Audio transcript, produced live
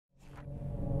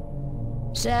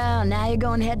So, now you're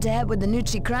going head-to-head with the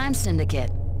Nucci crime syndicate.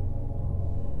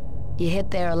 You hit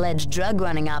their alleged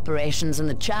drug-running operations in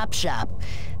the chop shop.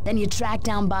 Then you tracked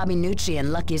down Bobby Nucci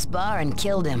in Lucky's bar and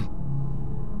killed him.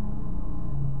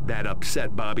 That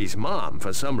upset Bobby's mom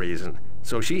for some reason,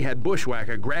 so she had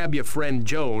Bushwhacker grab your friend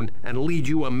Joan and lead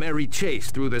you a merry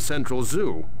chase through the Central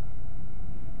Zoo.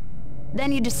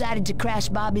 Then you decided to crash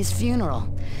Bobby's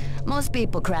funeral. Most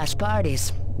people crash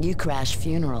parties. You crash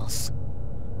funerals.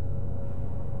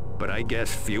 But I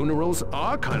guess funerals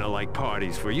are kind of like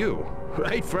parties for you,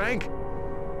 right, Frank?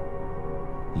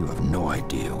 You have no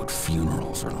idea what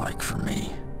funerals are like for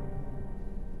me.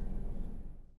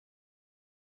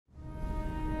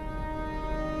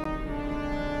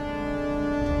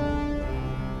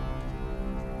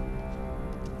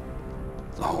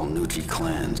 The whole Nucci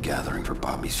clan's gathering for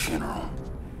Bobby's funeral.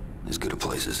 As good a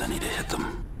place as any to hit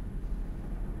them.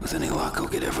 With any luck, I'll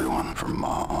get everyone from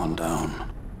Ma on down.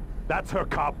 That's her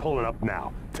car pulling up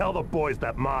now. Tell the boys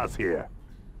that Ma's here.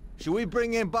 Should we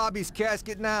bring in Bobby's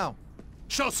casket now?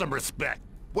 Show some respect.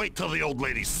 Wait till the old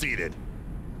lady's seated.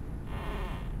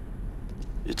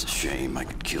 It's a shame I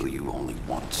could kill you only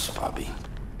once, Bobby.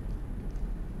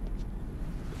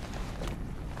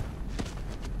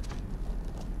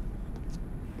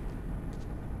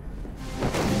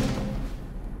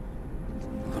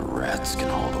 The rats can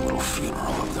hold a little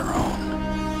funeral of their own.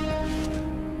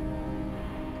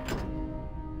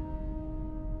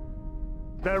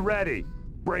 They're ready.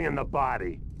 Bring in the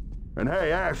body. And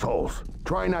hey, assholes,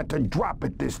 try not to drop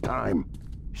it this time.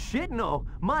 Shit, no.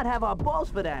 Might have our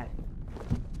balls for that.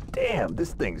 Damn,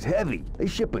 this thing's heavy. They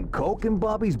shipping coke in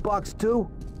Bobby's box, too?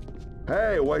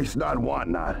 Hey, waste not, want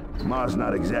not. Ma's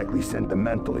not exactly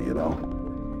sentimental, you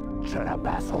know. Shut up,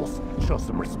 assholes. Show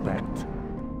some respect.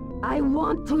 I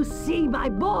want to see my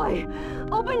boy!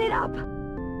 Open it up!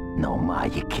 No, Ma,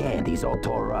 you can't. He's all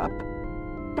tore up.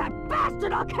 That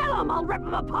bastard! I'll kill him! I'll rip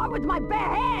him apart with my bare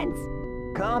hands!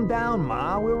 Calm down,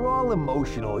 Ma. We're all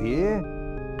emotional here.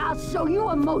 I'll show you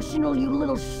emotional, you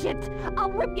little shit! I'll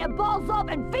rip your balls off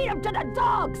and feed them to the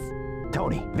dogs!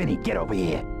 Tony, Vinny, get over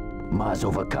here. Ma's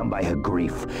overcome by her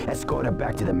grief. Escort her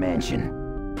back to the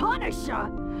mansion. Punisher!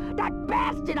 That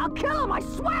bastard! I'll kill him, I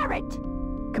swear it!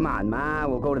 Come on, Ma.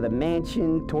 We'll go to the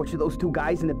mansion, torture those two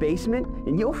guys in the basement,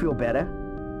 and you'll feel better.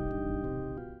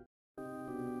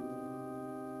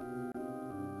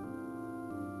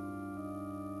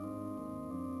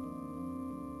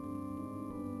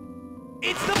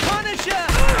 It's the Punisher!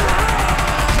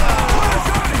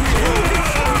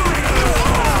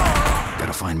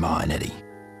 Gotta find Ma and Eddie.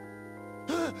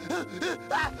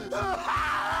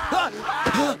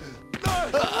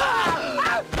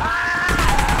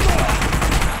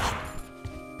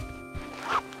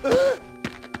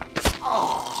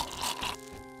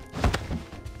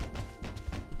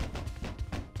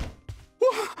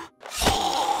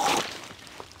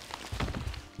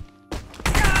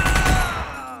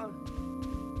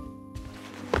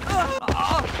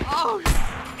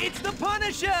 It's the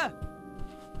Punisher!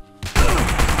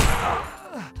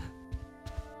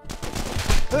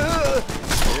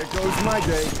 Here goes my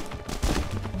day.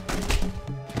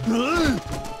 You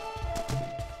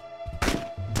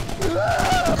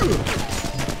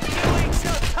ain't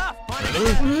so tough,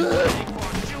 Punisher!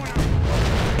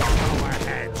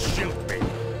 Overhead, shoot me.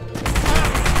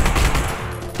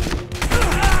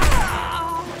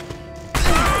 I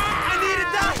need a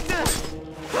doctor!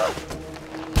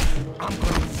 I'm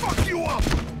gonna fuck you up!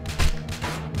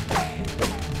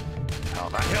 How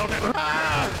the hell did...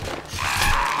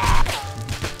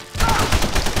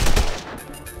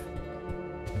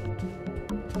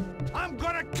 I'm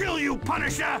gonna kill you,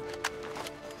 Punisher!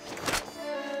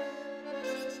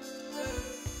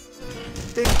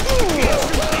 I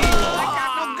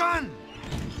got no gun!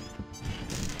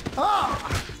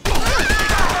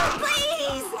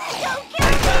 Please! Don't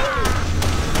kill me!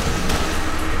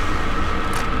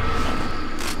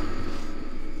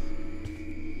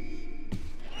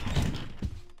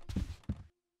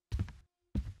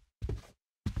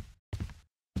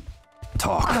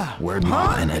 Talk. Where'd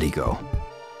Ma and Eddie go?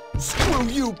 Screw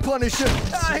you, Punisher!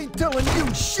 I ain't telling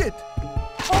you shit!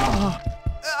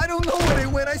 I don't know where they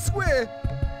went, I swear!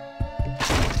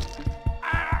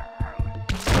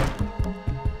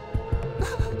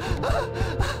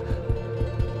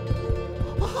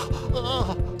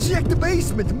 Check the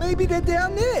basement, maybe they're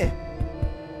down there!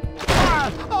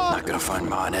 Not gonna find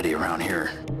Ma and Eddie around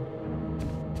here.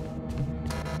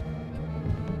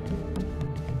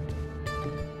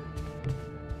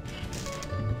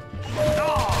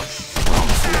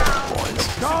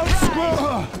 Don't screw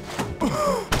her!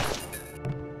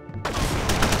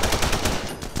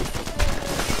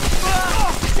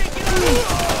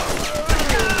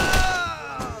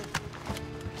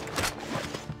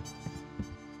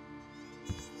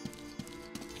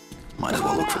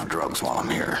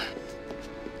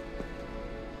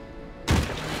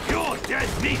 dead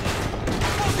meat!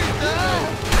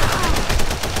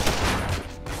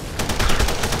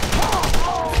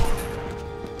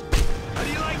 How do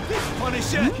you like this,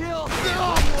 Punisher? Kill him!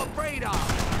 What are you afraid of?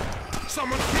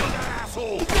 Someone kill that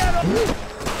asshole!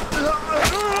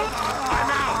 I'm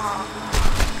out!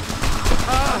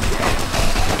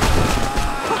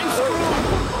 I'm screwed!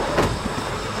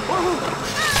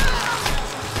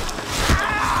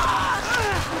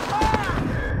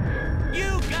 You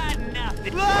got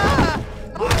nothing!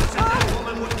 Mom said that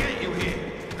woman would get you here,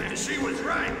 and she was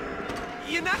right.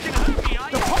 You're not gonna hurt me,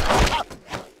 are you?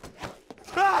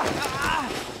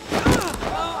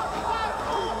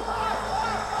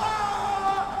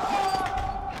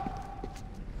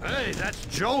 Hey, that's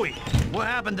Joey. What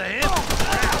happened to him?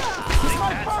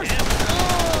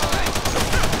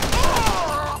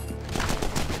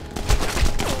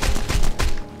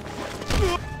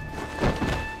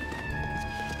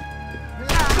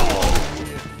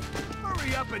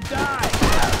 Hurry up and die!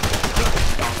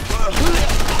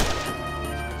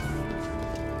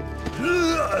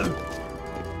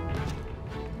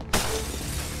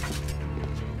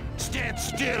 Stand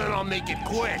still and I'll make it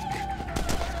quick.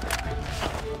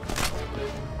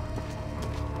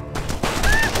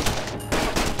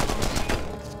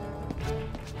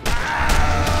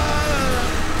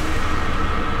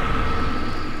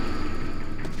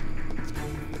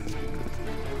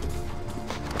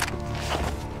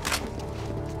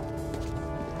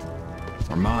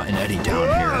 Are Ma and Eddie down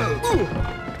here?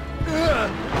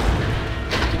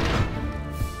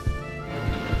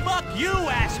 Fuck you,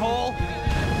 asshole!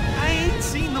 I ain't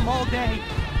seen them all day.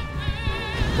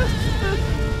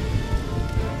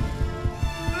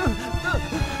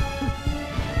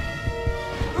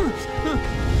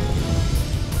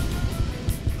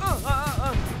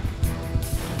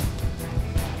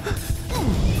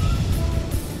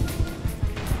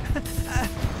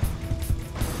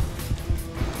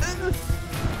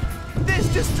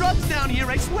 There's just drugs down here,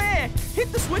 I swear!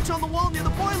 Hit the switch on the wall near the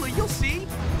boiler, you'll see!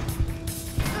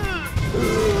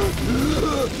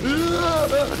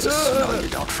 That's a smell you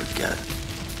don't forget.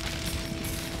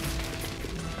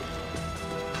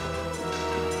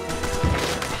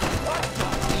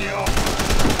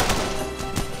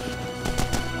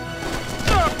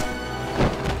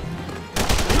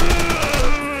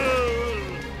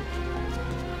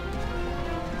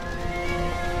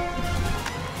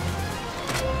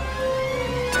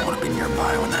 I want to be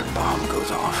nearby when that bomb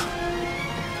goes off.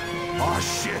 Oh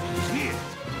shit, he's here.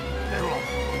 They're all...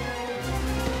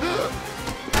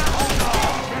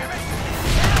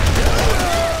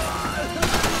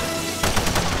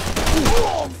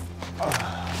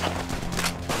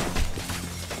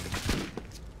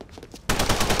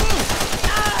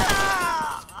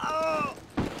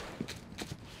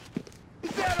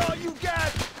 Is that all you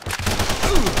got?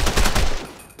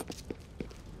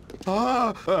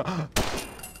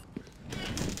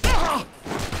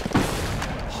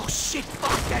 Oh shit,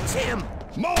 fuck, that's him!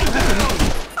 Mow down!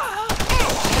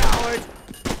 Coward!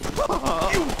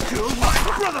 You killed my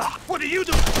brother! What are you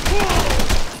doing?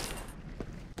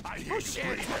 I hear you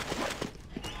screaming.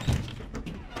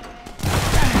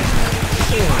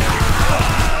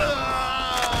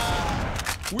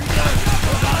 We got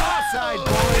on our side,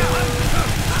 boys.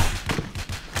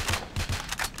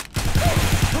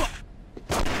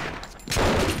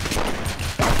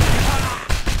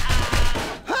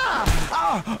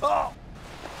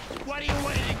 What are you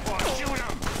waiting for? Shoot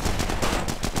him!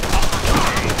 I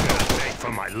ain't gonna beg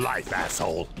for my life,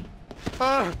 asshole.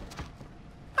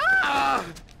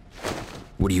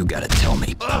 What do you gotta tell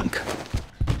me, punk?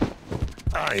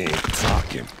 I ain't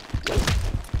talking.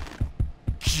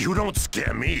 You don't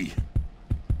scare me.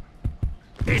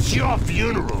 It's your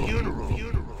funeral.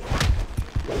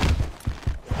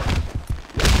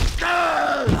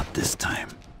 Not this time.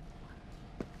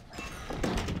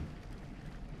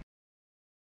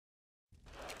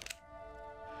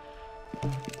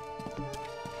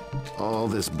 All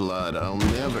this blood, I'll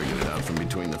never get it out from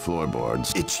between the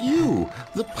floorboards. It's you,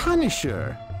 the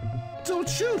Punisher. Don't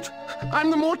shoot. I'm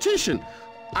the mortician.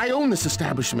 I own this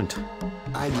establishment.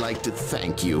 I'd like to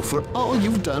thank you for all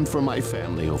you've done for my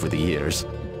family over the years.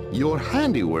 Your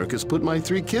handiwork has put my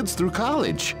 3 kids through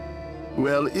college.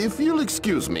 Well, if you'll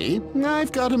excuse me,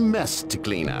 I've got a mess to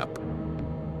clean up.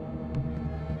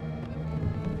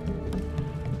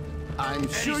 I'm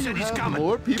sure you have coming.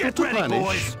 more people Get to ready, punish.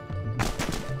 boys.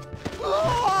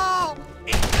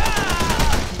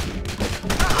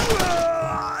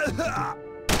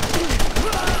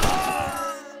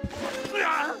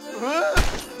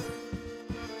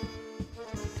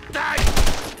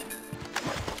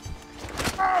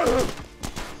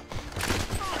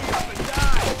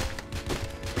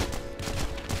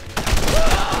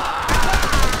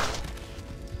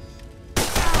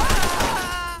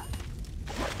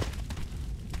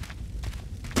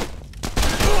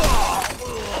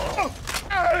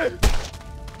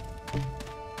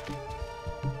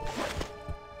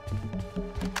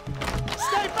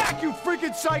 back, you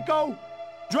freaking psycho!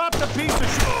 Drop the piece of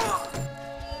shit!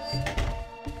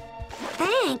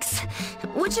 Thanks.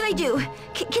 What should I do?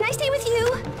 Can I stay with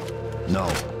you?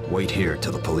 No, wait here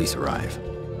till the police arrive.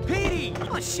 Petey!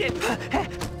 Oh, shit!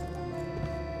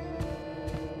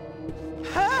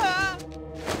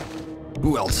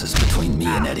 Who else is between me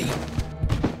and Eddie?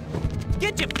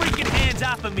 Get your freaking hands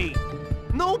off of me!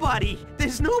 Nobody!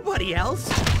 There's nobody else!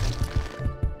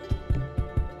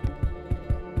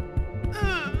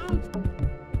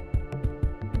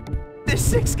 There's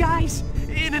 6 guys!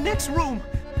 In the next room!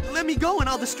 Let me go and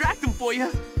I'll distract them for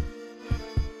you!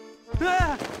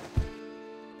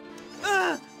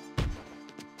 A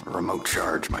remote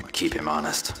charge might keep him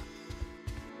honest.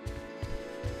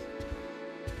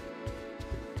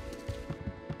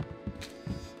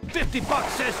 $50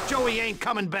 says Joey ain't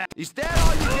coming back. Is that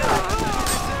all you got?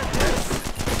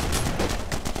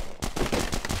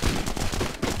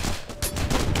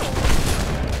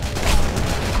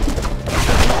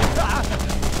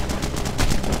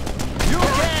 You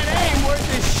can't aim worth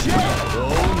this shit! I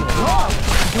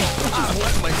just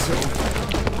wet myself.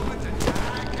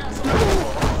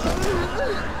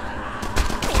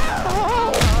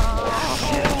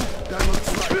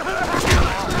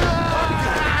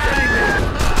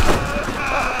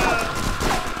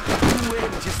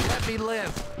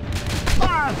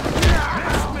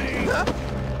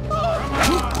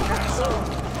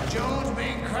 Joe's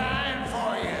been crying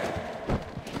for you.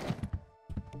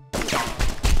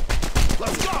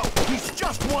 Let's go! He's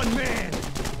just one man!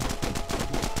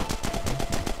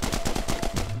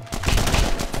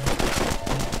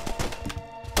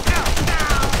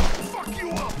 Fuck you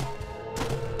up!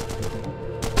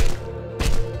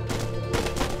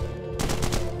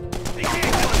 They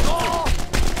can't kill us all!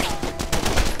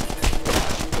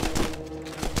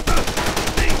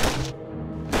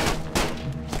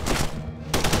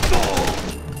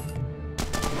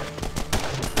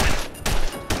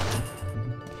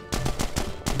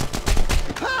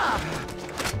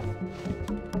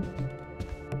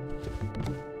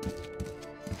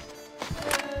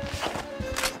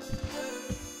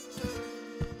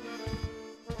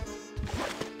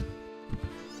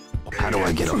 How do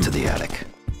I get up to the attic?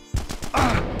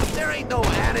 There ain't no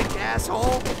attic,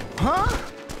 asshole! Huh?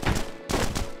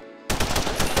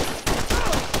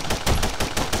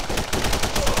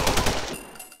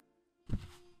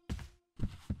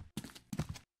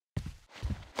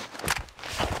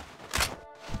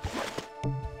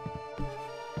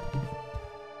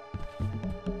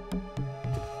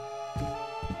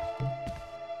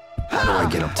 How do I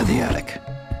get up to the attic?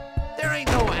 There ain't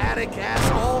no attic,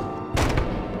 asshole!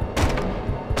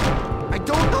 I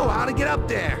don't know how to get up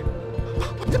there!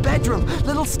 The bedroom!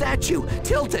 Little statue!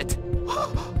 Tilt it!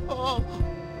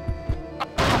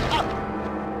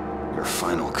 Your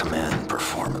final command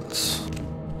performance.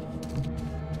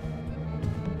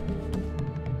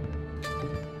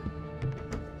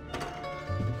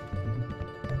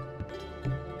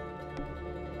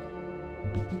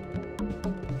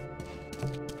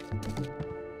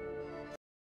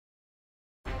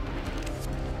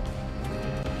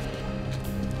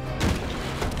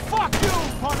 Fuck you,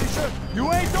 Punisher!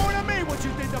 You ain't doing to me what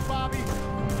you did to Bobby!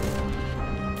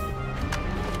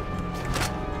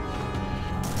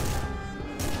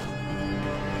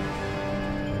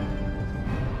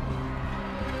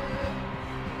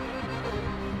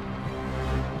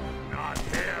 Not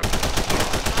him.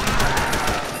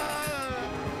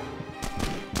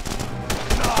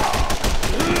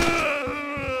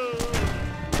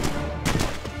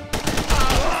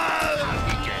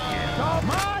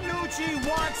 Manucci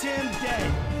wants him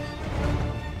dead!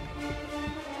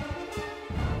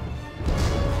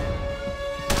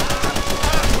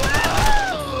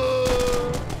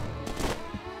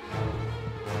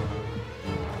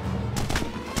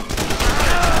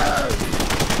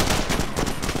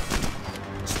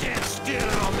 Stand still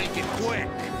and I'll make it quick.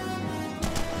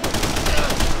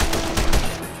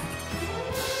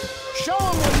 Show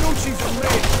him what Nucci's a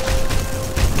lady!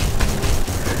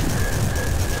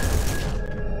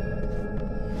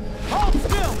 Hold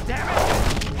still, damn it!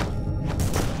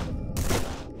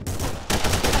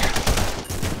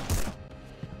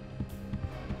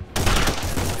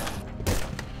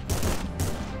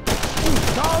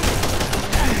 Dog!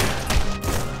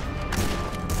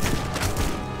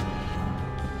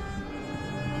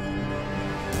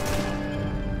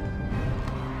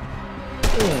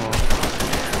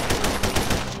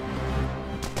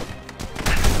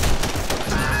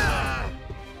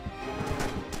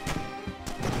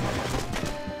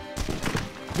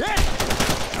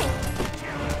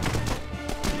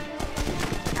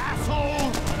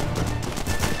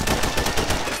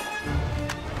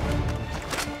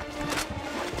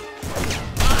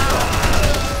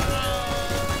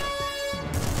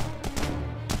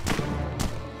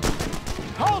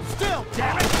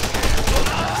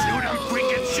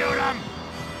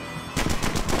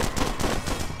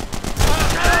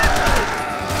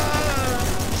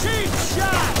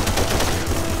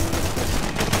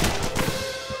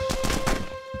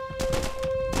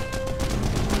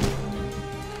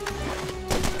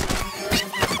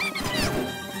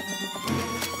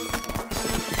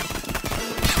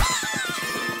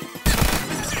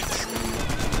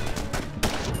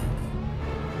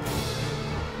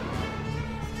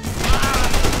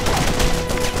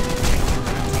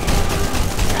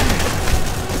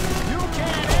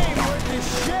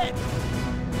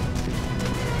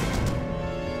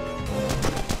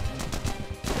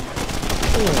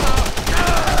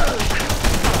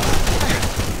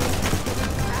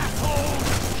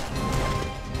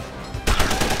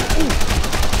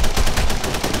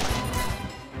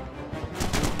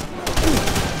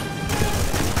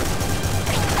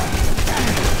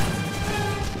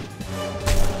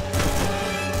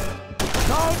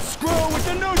 Don't screw with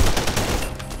the new...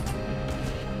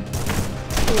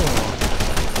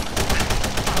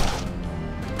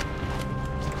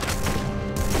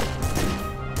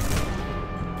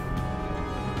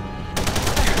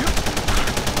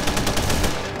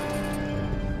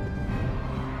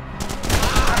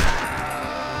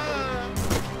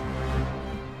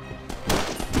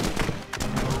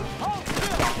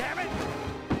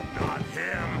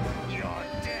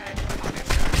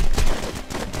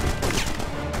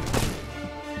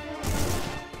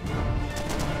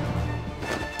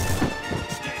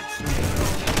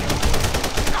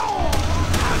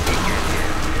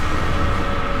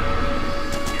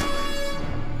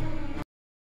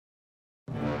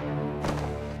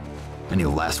 Any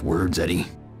last words, Eddie?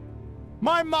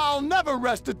 My ma'll never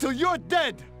rest until you're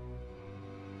dead!